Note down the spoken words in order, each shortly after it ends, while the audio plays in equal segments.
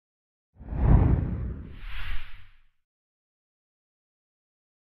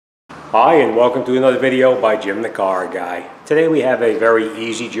Hi, and welcome to another video by Jim the Car Guy. Today we have a very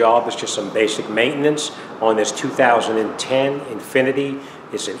easy job. It's just some basic maintenance on this 2010 Infiniti.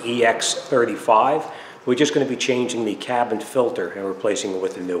 It's an EX35. We're just going to be changing the cabin filter and replacing it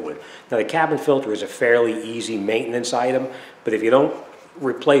with a new one. Now the cabin filter is a fairly easy maintenance item, but if you don't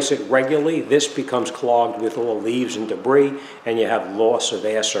replace it regularly, this becomes clogged with all leaves and debris, and you have loss of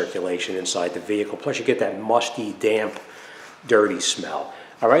air circulation inside the vehicle. Plus you get that musty, damp, dirty smell.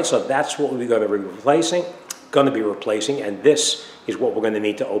 All right, so that's what we're going to be replacing, and this is what we're going to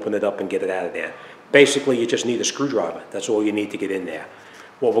need to open it up and get it out of there. Basically, you just need a screwdriver. That's all you need to get in there.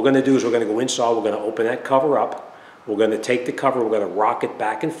 What we're going to do is we're going to go inside, we're going to open that cover up, we're going to take the cover, we're going to rock it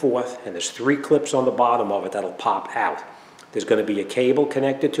back and forth, and there's 3 clips on the bottom of it that'll pop out. There's going to be a cable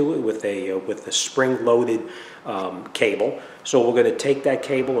connected to it with a spring-loaded cable. So we're going to take that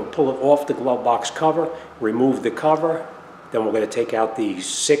cable and pull it off the glove box cover, remove the cover. Then we're going to take out the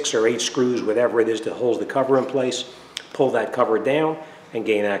 6 or 8 screws, whatever it is that holds the cover in place, pull that cover down, and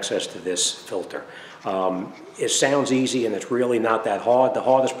gain access to this filter. It sounds easy, and it's really not that hard. The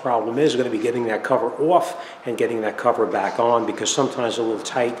hardest problem is going to be getting that cover off and getting that cover back on, because sometimes it's a little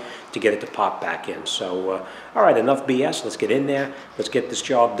tight to get it to pop back in. So, all right, enough BS. Let's get in there. Let's get this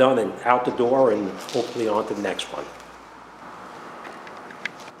job done and out the door, and hopefully on to the next one.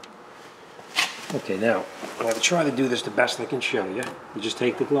 Okay, now, I'm going to try to do this the best I can show you. You just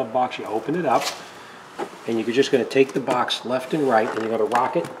take the glove box, you open it up, and you're just going to take the box left and right, and you're going to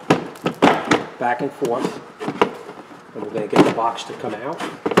rock it back and forth. And we're going to get the box to come out,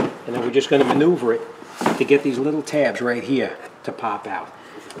 and then we're just going to maneuver it to get these little tabs right here to pop out.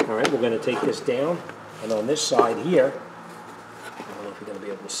 All right, we're going to take this down, and on this side here, I don't know if you're going to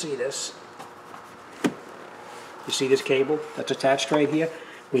be able to see this. You see this cable that's attached right here?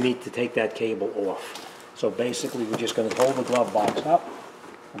 We need to take that cable off. So basically we're just going to hold the glove box up.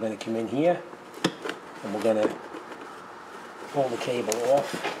 We're going to come in here and we're going to pull the cable off.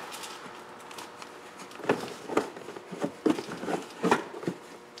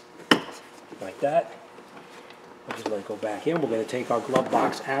 Like that. We'll just let it go back in. We're going to take our glove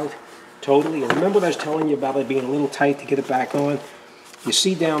box out totally. And remember what I was telling you about it being a little tight to get it back on? You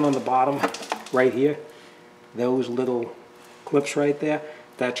see down on the bottom right here, those little clips right there?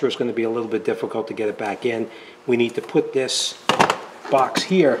 That's where it's going to be a little bit difficult to get it back in. We need to put this box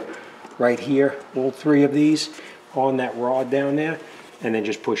here, right here, all 3 of these on that rod down there, and then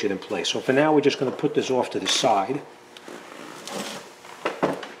just push it in place. So for now, we're just going to put this off to the side.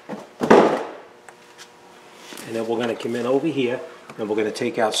 And then we're going to come in over here, and we're going to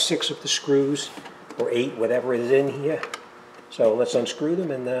take out 6 of the screws, or 8, whatever is in here. So let's unscrew them,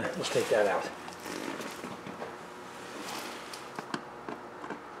 and let's take that out.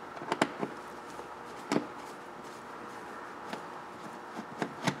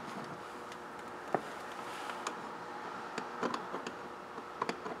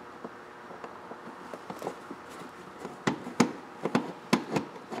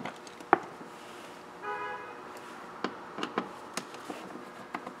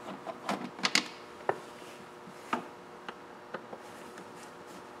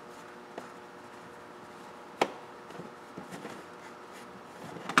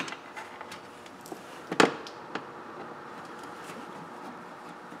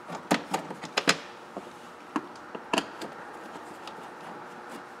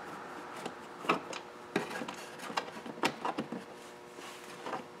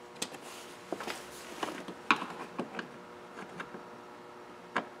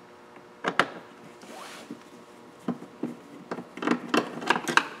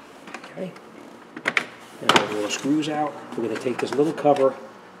 Okay. Now the little screws out. We're going to take this little cover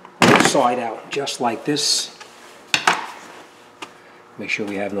on the side out just like this. Make sure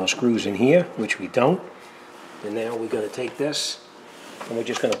we have no screws in here, which we don't. And now we're going to take this and we're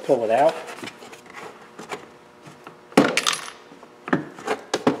just going to pull it out.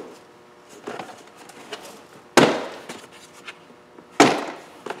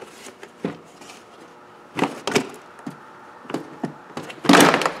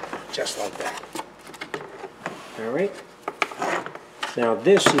 Just like that. Alright. Now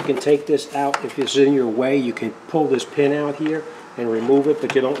this, you can take this out. If it's in your way, you can pull this pin out here and remove it,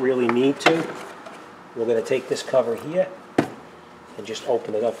 but you don't really need to. We're going to take this cover here and just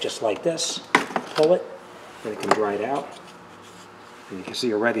open it up just like this. Pull it, and it can dry it out. And you can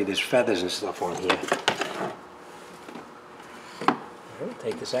see already there's feathers and stuff on here. Alright,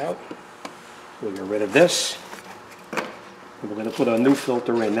 take this out. We'll get rid of this. We're going to put a new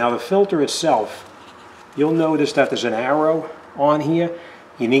filter in. Now the filter itself, you'll notice that there's an arrow on here.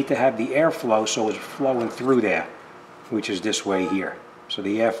 You need to have the airflow so it's flowing through there, which is this way here. So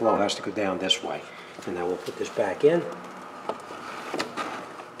the airflow has to go down this way. And now we'll put this back in. Right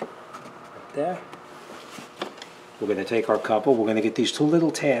there. We're going to take our couple, we're going to get these two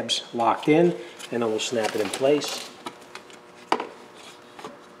little tabs locked in, and then we'll snap it in place.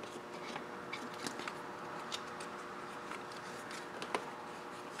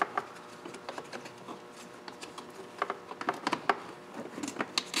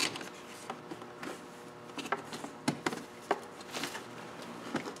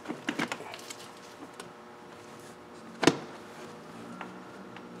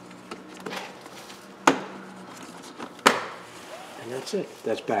 And that's it.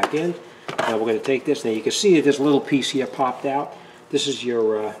 That's back in. Now we're going to take this. Now you can see that this little piece here popped out. This is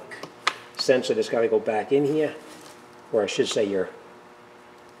your sensor that's got to go back in here. Or I should say your,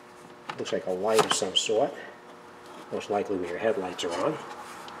 looks like a light of some sort. Most likely when your headlights are on.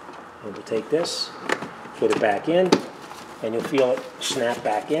 And we'll take this, put it back in, and you'll feel it snap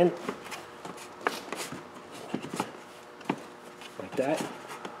back in. Like that.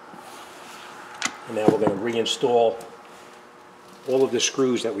 And now we're going to reinstall all of the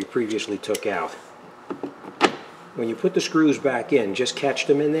screws that we previously took out. When you put the screws back in, just catch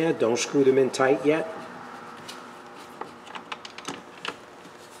them in there. Don't screw them in tight yet.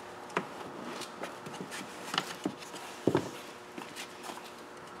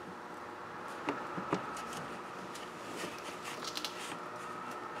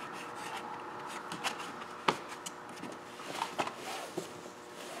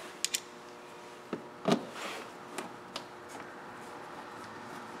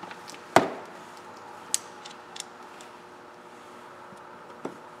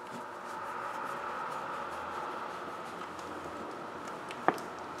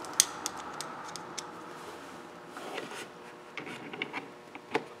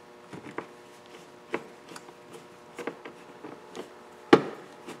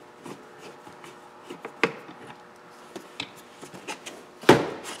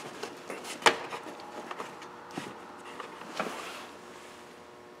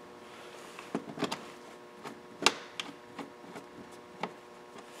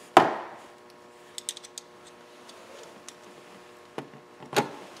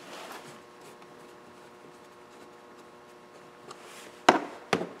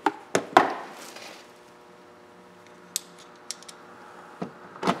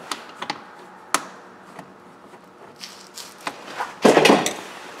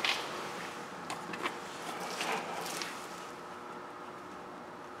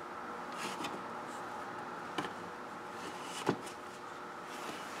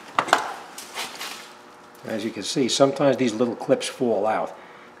 As you can see, sometimes these little clips fall out.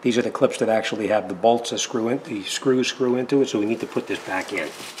 These are the clips that actually have the bolts that screw in, the screws screw into it, so we need to put this back in.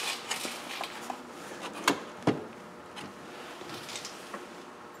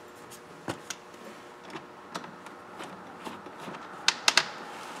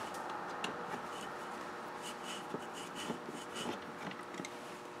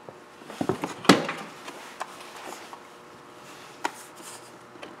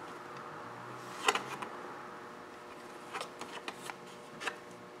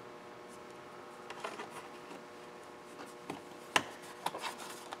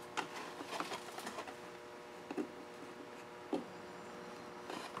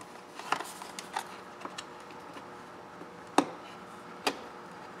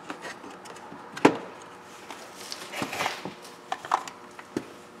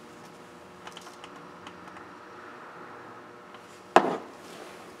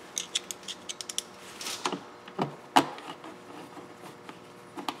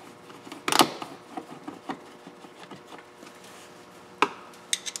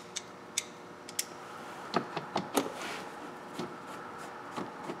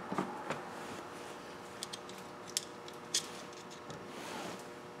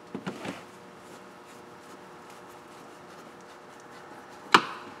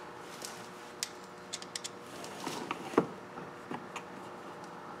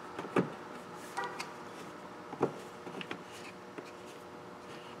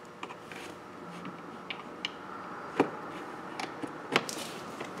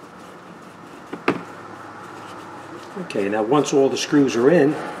 Okay, now once all the screws are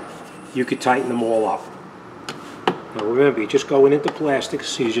in, you can tighten them all up. Now remember, you're just going into plastic,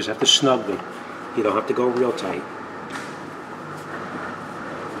 so you just have to snug them. You don't have to go real tight.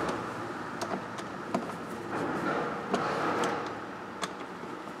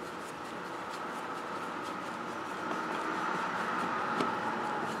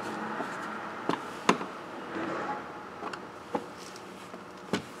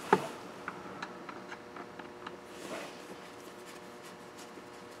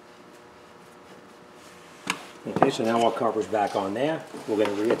 Okay, so now our cover's back on there. We're going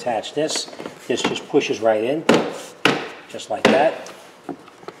to reattach this. This just pushes right in, just like that. I'm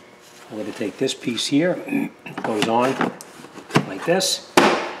going to take this piece here, goes on like this,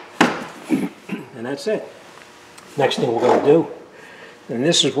 and that's it. Next thing we're going to do, and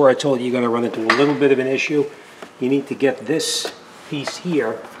this is where I told you you're going to run into a little bit of an issue. You need to get this piece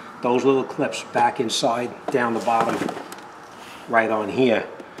here, those little clips, back inside, down the bottom, right on here,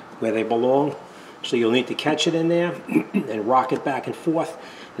 where they belong. So you'll need to catch it in there and rock it back and forth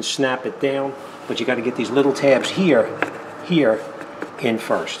and snap it down. But you got to get these little tabs here in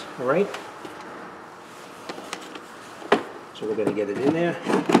first, all right? So we're going to get it in there,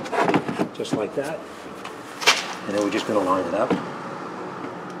 just like that. And then we're just going to line it up.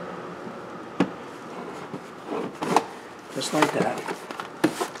 Just like that.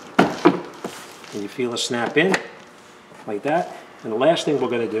 And you feel it snap in, like that. And the last thing we're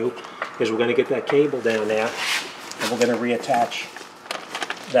going to do is we're going to get that cable down there, and we're going to reattach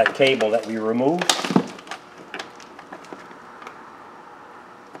that cable that we removed.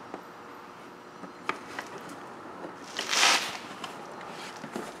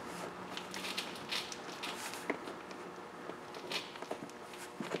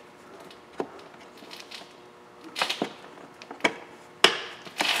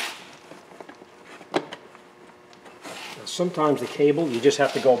 Sometimes the cable, you just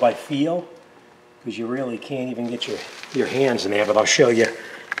have to go by feel, because you really can't even get your hands in there, but I'll show you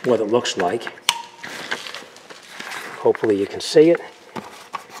what it looks like. Hopefully you can see it.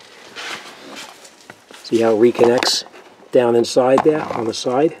 See how it reconnects down inside there, on the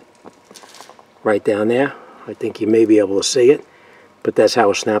side? Right down there. I think you may be able to see it, but that's how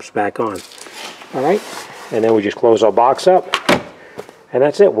it snaps back on. All right, and then we just close our box up, and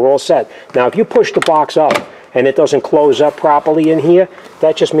that's it, we're all set. Now if you push the box up, and it doesn't close up properly in here,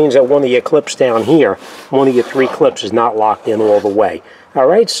 that just means that one of your clips down here, one of your 3 clips is not locked in all the way. All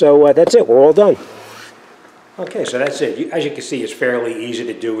right, so that's it. We're all done. Okay, so that's it. As you can see, it's fairly easy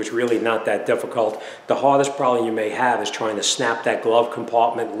to do. It's really not that difficult. The hardest problem you may have is trying to snap that glove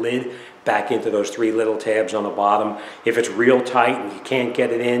compartment lid back into those 3 little tabs on the bottom. If it's real tight and you can't get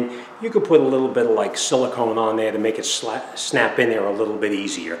it in, you could put a little bit of like silicone on there to make it snap in there a little bit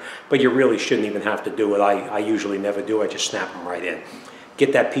easier. But you really shouldn't even have to do it. I usually never do. I just snap them right in.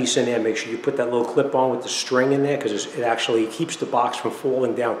 Get that piece in there. Make sure you put that little clip on with the string in there, because it actually keeps the box from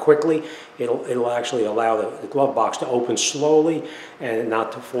falling down quickly. It'll actually allow the glove box to open slowly and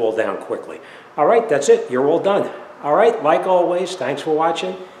not to fall down quickly. All right, that's it. You're all done. All right, like always, thanks for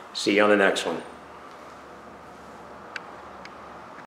watching. See you on the next one.